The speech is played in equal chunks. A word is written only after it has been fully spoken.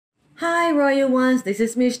Hi, Royal Ones. This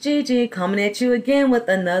is Miss Gigi coming at you again with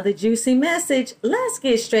another juicy message. Let's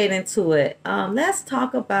get straight into it. Let's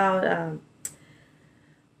talk about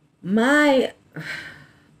my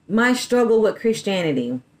struggle with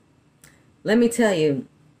Christianity. Let me tell you,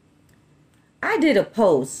 I did a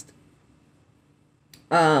post.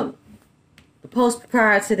 The post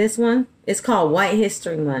prior to this one, it's called White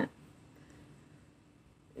History Month.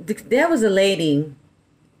 There was a lady.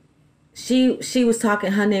 She was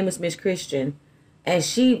talking. Her name is Miss Christian, and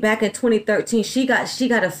she back in 2013 she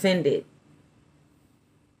got offended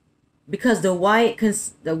because the white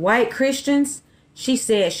Christians, she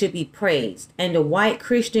said, should be praised, and the white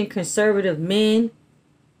Christian conservative men,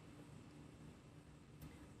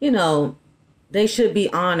 they should be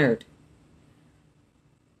honored.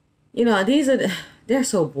 They're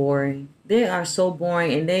so boring. They are so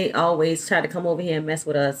boring, and they always try to come over here and mess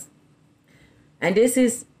with us. And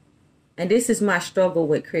this is my struggle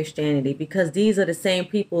with Christianity, because these are the same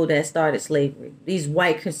people that started slavery. These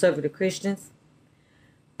white conservative Christians.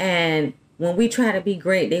 And when we try to be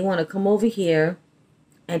great, they want to come over here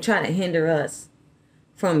and try to hinder us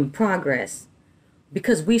from progress,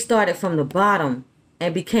 because we started from the bottom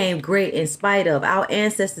and became great in spite of. Our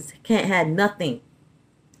ancestors had nothing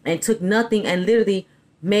and took nothing and literally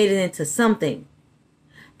made it into something.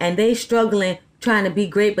 And they struggling trying to be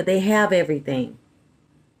great, but they have everything.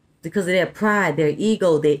 Because of their pride, their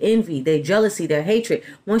ego, their envy, their jealousy, their hatred.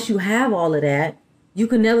 Once you have all of that, you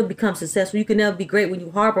can never become successful. You can never be great when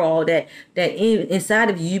you harbor all that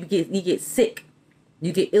inside of you. You get sick.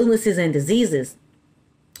 You get illnesses and diseases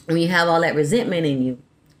when you have all that resentment in you.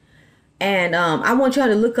 And I want y'all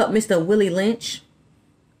to look up Mr. Willie Lynch,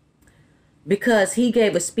 because he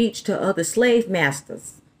gave a speech to other slave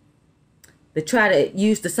masters to try to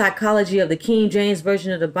use the psychology of the King James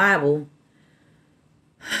Version of the Bible,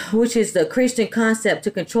 which is the Christian concept,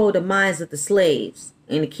 to control the minds of the slaves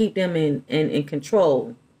and to keep them in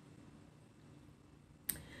control.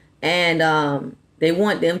 And they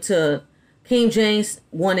want them to, King James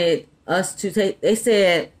wanted us to take, they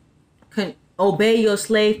said, obey your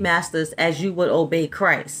slave masters as you would obey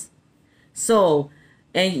Christ. So,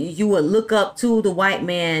 and you would look up to the white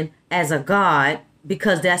man as a God,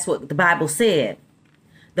 because that's what the Bible said.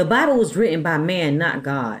 The Bible was written by man, not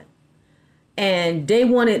God. And they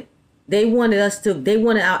wanted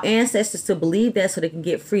our ancestors to believe that so they can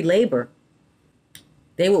get free labor.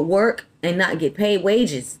 They would work and not get paid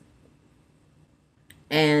wages.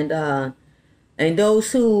 And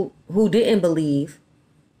those who didn't believe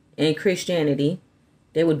in Christianity,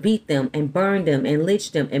 they would beat them and burn them and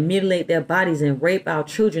lynch them and mutilate their bodies and rape our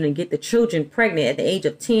children and get the children pregnant at the age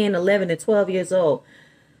of 10, 11, and 12 years old.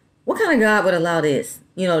 What kind of God would allow this?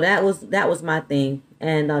 That was my thing.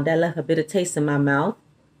 And that left a bitter taste in my mouth,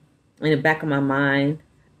 in the back of my mind.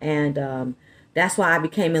 And that's why I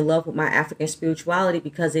became in love with my African spirituality,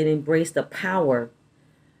 because it embraced the power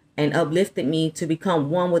and uplifted me to become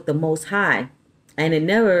one with the Most High. And it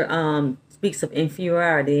never speaks of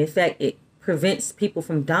inferiority. In fact, it prevents people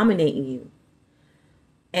from dominating you.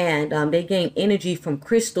 And they gain energy from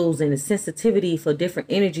crystals and the sensitivity for different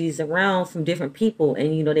energies around from different people.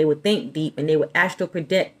 And, they would think deep, and they would astral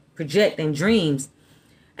project in dreams.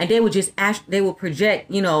 And they would project,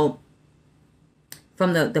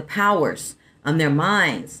 from the powers on their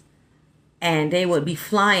minds. And they would be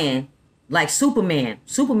flying like Superman.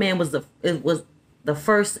 Superman was the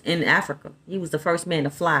first in Africa. He was the first man to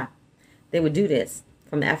fly. They would do this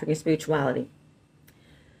from the African spirituality.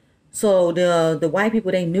 So the white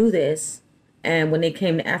people, they knew this. And when they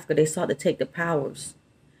came to Africa, they sought to take the powers.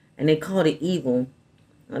 And they called it evil.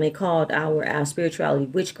 And they called our spirituality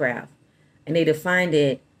witchcraft. And they defined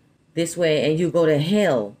it this way: and you go to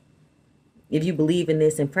hell if you believe in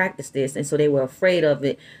this and practice this. And so they were afraid of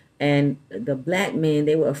it. And the black men,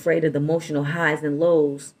 they were afraid of the emotional highs and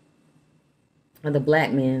lows of the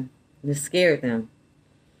black men. It scared them.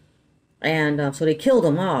 And so they killed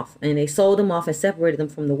them off, and they sold them off and separated them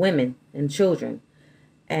from the women and children.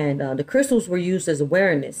 And the crystals were used as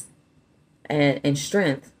awareness and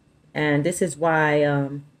strength. And this is why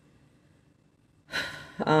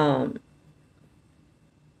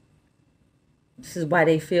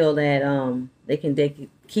they feel that they can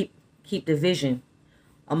keep division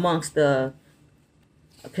amongst the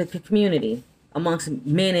community, amongst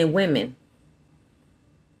men and women.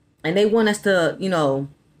 And they want us to,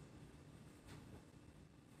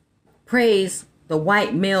 praise the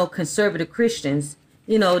white male conservative Christians,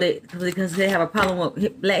 because they have a problem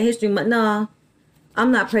with Black History Month. No,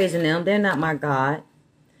 I'm not praising them. They're not my God.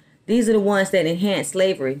 These are the ones that enhance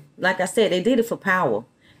slavery. Like I said, they did it for power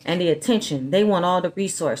and the attention. They want all the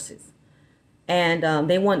resources. And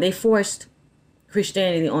they forced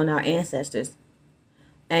Christianity on our ancestors.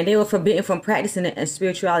 And they were forbidden from practicing a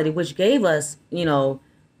spirituality, which gave us, the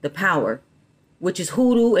power, which is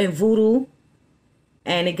hoodoo and voodoo.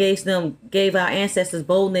 And it gave our ancestors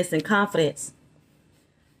boldness and confidence.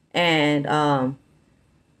 And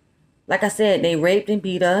like I said, they raped and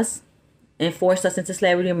beat us and forced us into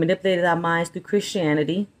slavery and manipulated our minds through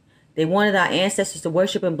Christianity. They wanted our ancestors to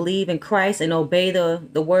worship and believe in Christ and obey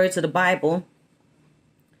the words of the Bible.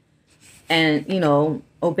 And,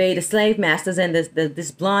 obey the slave masters. And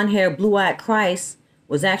this blonde-haired, blue-eyed Christ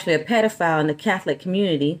was actually a pedophile in the Catholic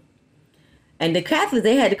community. And the Catholics,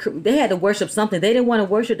 they had to worship something. They didn't want to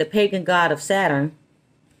worship the pagan god of Saturn.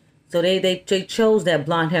 So they chose that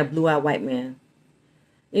blonde-haired, blue-eyed white man.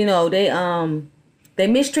 They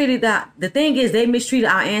mistreated the thing is, they mistreated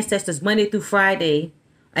our ancestors Monday through Friday.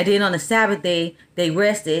 And then on the Sabbath day, they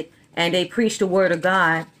rested and they preached the word of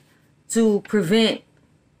God to prevent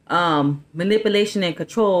manipulation and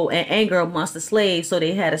control and anger amongst the slaves. So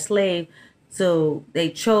they had a slave. So they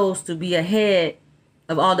chose to be ahead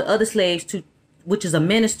of all the other slaves, which is a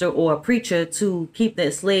minister or a preacher, to keep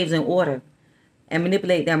the slaves in order and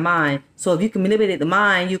manipulate their mind. So if you can manipulate the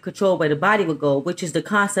mind, you control where the body would go, which is the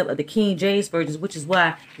concept of the King James versions, which is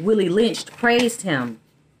why Willie Lynch praised him.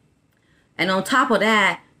 And on top of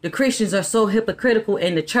that, the Christians are so hypocritical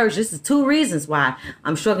in the church. This is 2 reasons why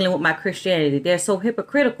I'm struggling with my Christianity. They're so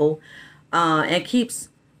hypocritical and keeps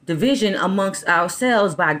division amongst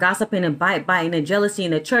ourselves by gossiping and biting and jealousy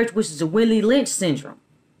in the church, which is the Willie Lynch syndrome.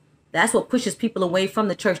 That's what pushes people away from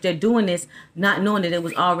the church. They're doing this not knowing that it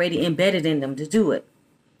was already embedded in them to do it.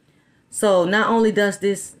 So not only does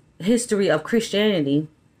this history of Christianity,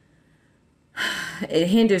 it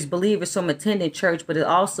hinders believers from attending church, but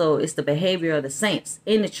it's the behavior of the saints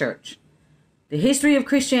in the church. The history of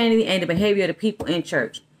Christianity and the behavior of the people in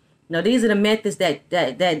church. Now, these are the methods that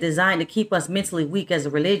designed to keep us mentally weak as a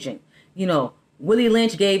religion. Willie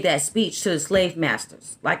Lynch gave that speech to the slave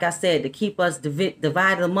masters, like I said, to keep us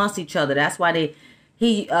divided amongst each other. That's why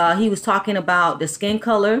he was talking about the skin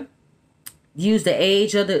color, used the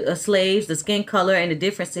age of the slaves, the skin color, and the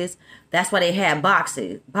differences. That's why they had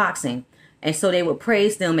boxing. And so they would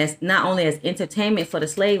praise them as not only as entertainment for the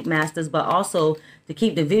slave masters, but also to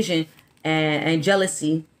keep division and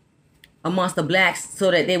jealousy amongst the blacks, so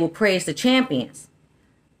that they will praise the champions.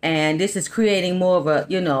 And this is creating more of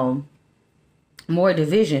a, more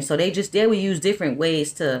division. So they would use different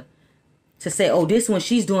ways to say, oh, this one,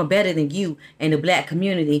 she's doing better than you in the black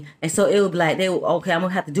community. And so it would be like, okay, I'm going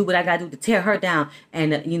to have to do what I got to do to tear her down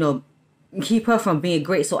and, keep her from being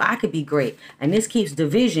great so I could be great. And this keeps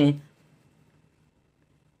division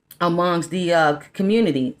amongst the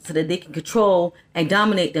community so that they can control and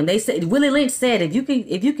dominate them. They said, Willie Lynch said, if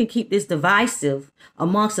you can keep this divisive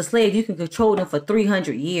amongst the slaves, you can control them for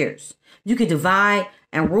 300 years. You can divide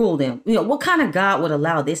and rule them. What kind of God would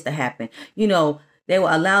allow this to happen? They will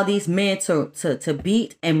allow these men to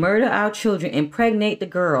beat and murder our children, impregnate the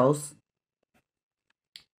girls,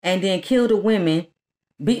 and then kill the women,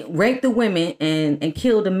 rape the women, and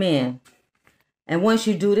kill the men. And once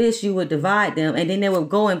you do this, you would divide them, and then they would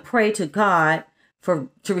go and pray to God to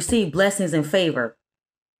receive blessings and favor.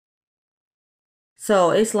 So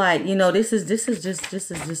it's like, this has just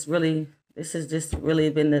really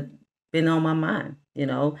been on my mind,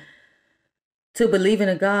 to believe in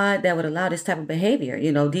a God that would allow this type of behavior.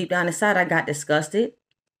 Deep down inside, I got disgusted.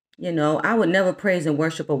 I would never praise and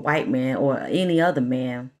worship a white man or any other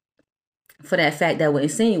man for that fact that would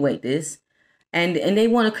insinuate this. And they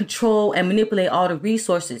want to control and manipulate all the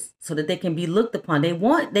resources so that they can be looked upon. They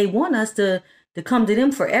want us to come to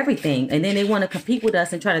them for everything. And then they want to compete with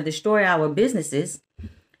us and try to destroy our businesses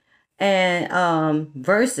and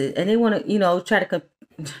versus. And they want to, try to,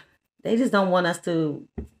 they just don't want us to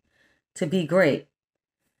be great.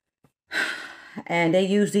 And they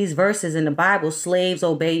use these verses in the Bible. Slaves,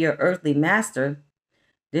 obey your earthly master.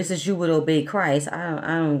 This is you would obey Christ. I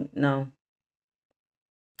don't know.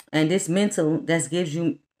 And this makes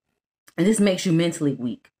you mentally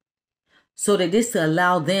weak. So that this to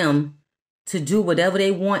allow them to do whatever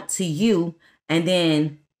they want to you, and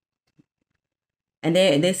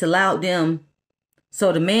this allowed them.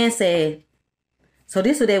 So the man said, so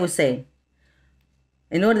this is what they would say.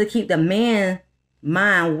 In order to keep the man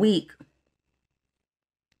mind weak,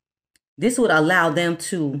 this would allow them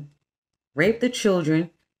to rape the children,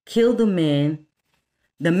 kill the men.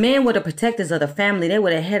 The men were the protectors of the family. They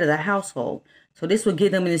were the head of the household. So this would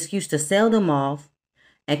give them an excuse to sell them off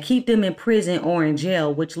and keep them in prison or in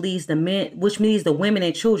jail, which leaves the women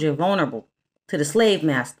and children vulnerable to the slave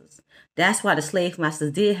masters. That's why the slave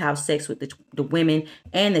masters did have sex with the women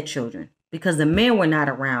and the children. because the men were not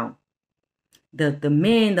around. The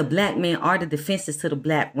men, the black men, are the defenses to the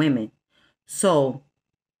black women. So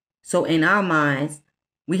in our minds,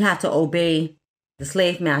 we have to obey the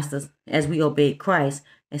slave masters as we obeyed Christ.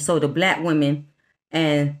 And so the black women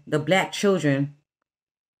and the black children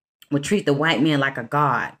would treat the white man like a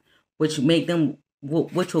god, which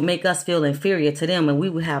will make us feel inferior to them, and we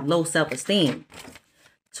would have low self-esteem.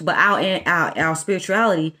 So, but our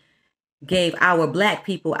spirituality gave our black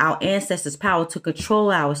people, our ancestors, power to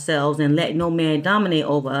control ourselves and let no man dominate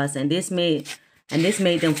over us, and this made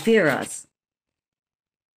them fear us.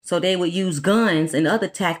 So they would use guns and other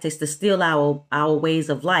tactics to steal our ways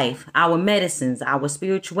of life, our medicines, our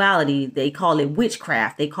spirituality. They call it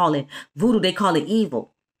witchcraft. They call it voodoo. They call it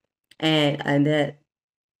evil. And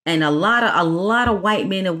a lot of white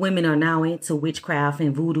men and women are now into witchcraft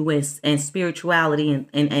and voodoo and spirituality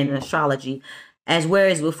and astrology, as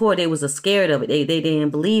whereas before they was scared of it. They didn't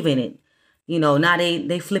believe in it. You know, now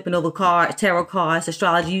they flipping over tarot cards,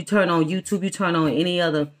 astrology. You turn on YouTube, you turn on any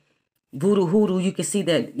other voodoo hoodoo, you can see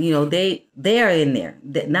that, you know, they're in there.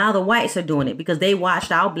 That now the whites are doing it because they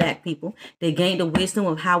watched our black people. They gained the wisdom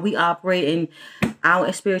of how we operate in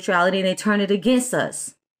our spirituality, and they turn it against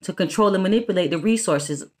us to control and manipulate the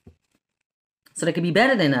resources so they can be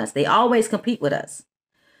better than us. They always compete with us.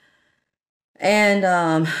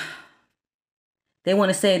 And they want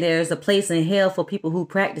to say there's a place in hell for people who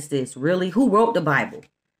practice this. Really? Who wrote the Bible?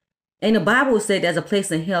 And the Bible said there's a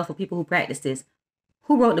place in hell for people who practice this.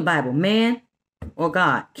 Who wrote the Bible? Man or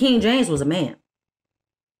God? King James was a man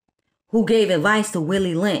who gave advice to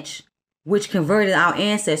Willie Lynch, which converted our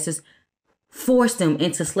ancestors, forced them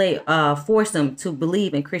to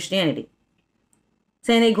believe in Christianity,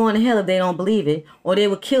 saying they're going to hell if they don't believe it, or they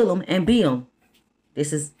would kill them and beat them.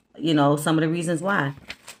 This is, you know, some of the reasons why.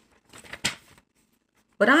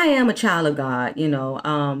 But I am a child of God, you know.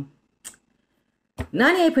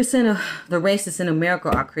 98% of the racists in America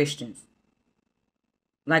are Christians.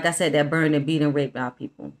 Like I said, that burned and beat and raped our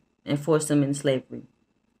people and forced them in slavery.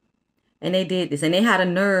 And they did this. And they had a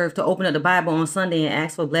nerve to open up the Bible on Sunday and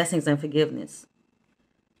ask for blessings and forgiveness.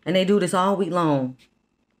 And they do this all week long.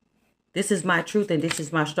 This is my truth, and this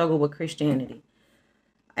is my struggle with Christianity.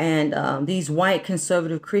 And these white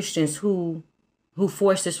conservative Christians who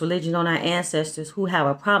forced this religion on our ancestors, who have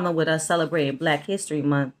a problem with us celebrating Black History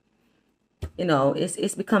Month, you know,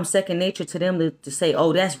 it's become second nature to them to say,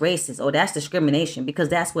 oh, that's racist, oh, that's discrimination, because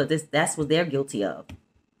that's what they're guilty of,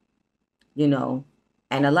 you know.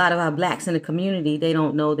 And a lot of our blacks in the community, they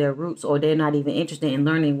don't know their roots, or they're not even interested in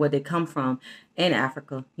learning where they come from in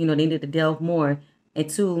Africa. You know, they need to delve more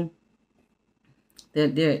into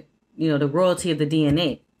the royalty of the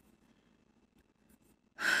DNA.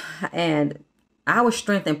 And our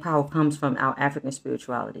strength and power comes from our African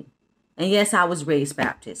spirituality. And yes, I was raised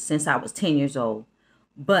Baptist since I was 10 years old.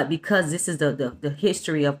 But because this is the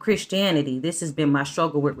history of Christianity, this has been my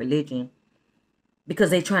struggle with religion.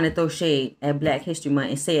 Because they're trying to throw shade at Black History Month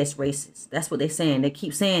and say it's racist. That's what they're saying. They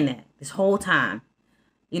keep saying that this whole time.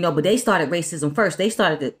 You know, but they started racism first. They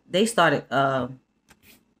started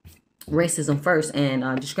racism first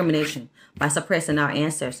and discrimination by suppressing our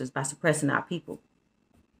ancestors, by suppressing our people.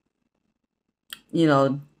 You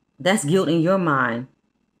know, that's guilt in your mind.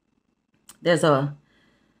 There was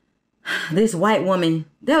a white woman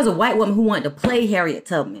who wanted to play Harriet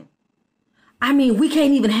Tubman. I mean, we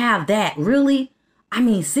can't even have that, really? I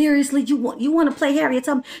mean, seriously, you want to play Harriet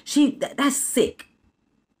Tubman? That's sick.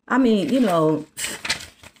 I mean, you know,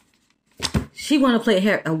 she want to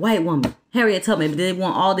play a white woman, Harriet Tubman. But they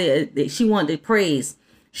want she wanted the praise.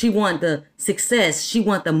 She wanted the success. She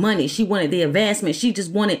wanted the money. She wanted the advancement. She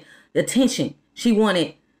just wanted the attention. She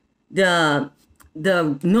wanted the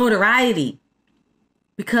notoriety,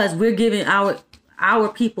 because we're giving our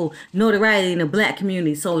people notoriety in the Black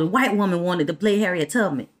community. So the white woman wanted to play Harriet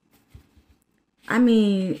Tubman. I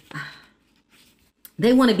mean,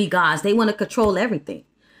 they want to be gods. They want to control everything.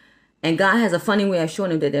 And God has a funny way of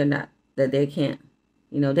showing them that they can't.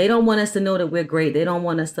 You know, they don't want us to know that we're great. They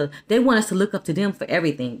want us to look up to them for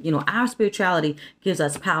everything. You know, our spirituality gives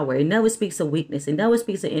us power. It never speaks of weakness. It never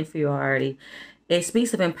speaks of inferiority. It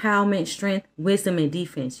speaks of empowerment, strength, wisdom, and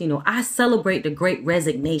defense. You know, I celebrate the great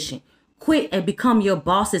resignation. Quit and become your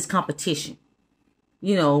boss's competition.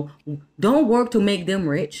 You know, don't work to make them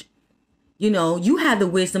rich. You know, you have the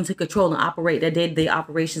wisdom to control and operate the day-to-day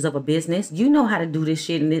operations of a business. You know how to do this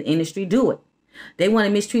shit in the industry. Do it. They want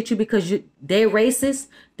to mistreat you because they're racist.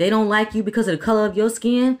 They don't like you because of the color of your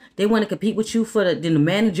skin. They want to compete with you for the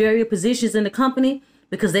managerial positions in the company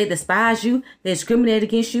because they despise you. They discriminate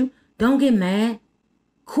against you. Don't get mad.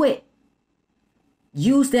 Quit.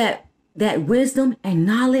 Use that that wisdom and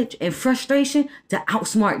knowledge and frustration to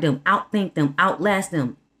outsmart them, outthink them, outlast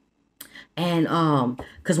them. And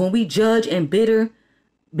because when we judge and bicker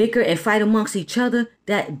and fight amongst each other,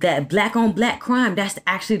 that black on black crime, that's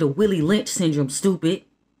actually the Willie Lynch syndrome, stupid.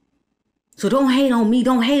 So don't hate on me,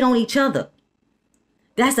 don't hate on each other.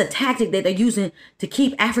 That's a tactic that they're using to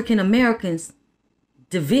keep African Americans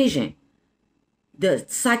division, the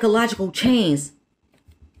psychological chains,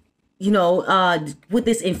 with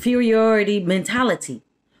this inferiority mentality,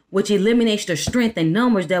 which eliminates the strength and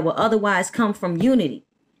numbers that would otherwise come from unity.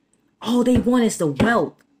 All they want is the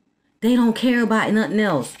wealth. They don't care about nothing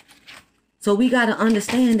else. So we got to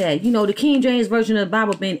understand that, the King James Version of the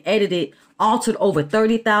Bible been edited, altered over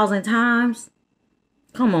 30,000 times.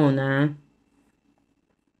 Come on now.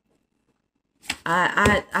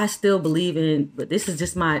 I still believe in, but this is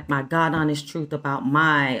just my God honest truth about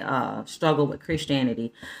my struggle with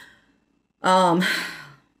Christianity. Those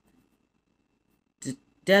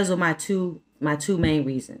are my two main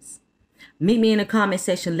reasons. Meet me in the comment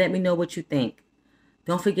section. Let me know what you think.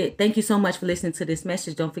 Don't forget. Thank you so much for listening to this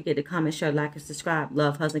message. Don't forget to comment, share, like, and subscribe.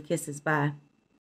 Love, hugs, and kisses. Bye.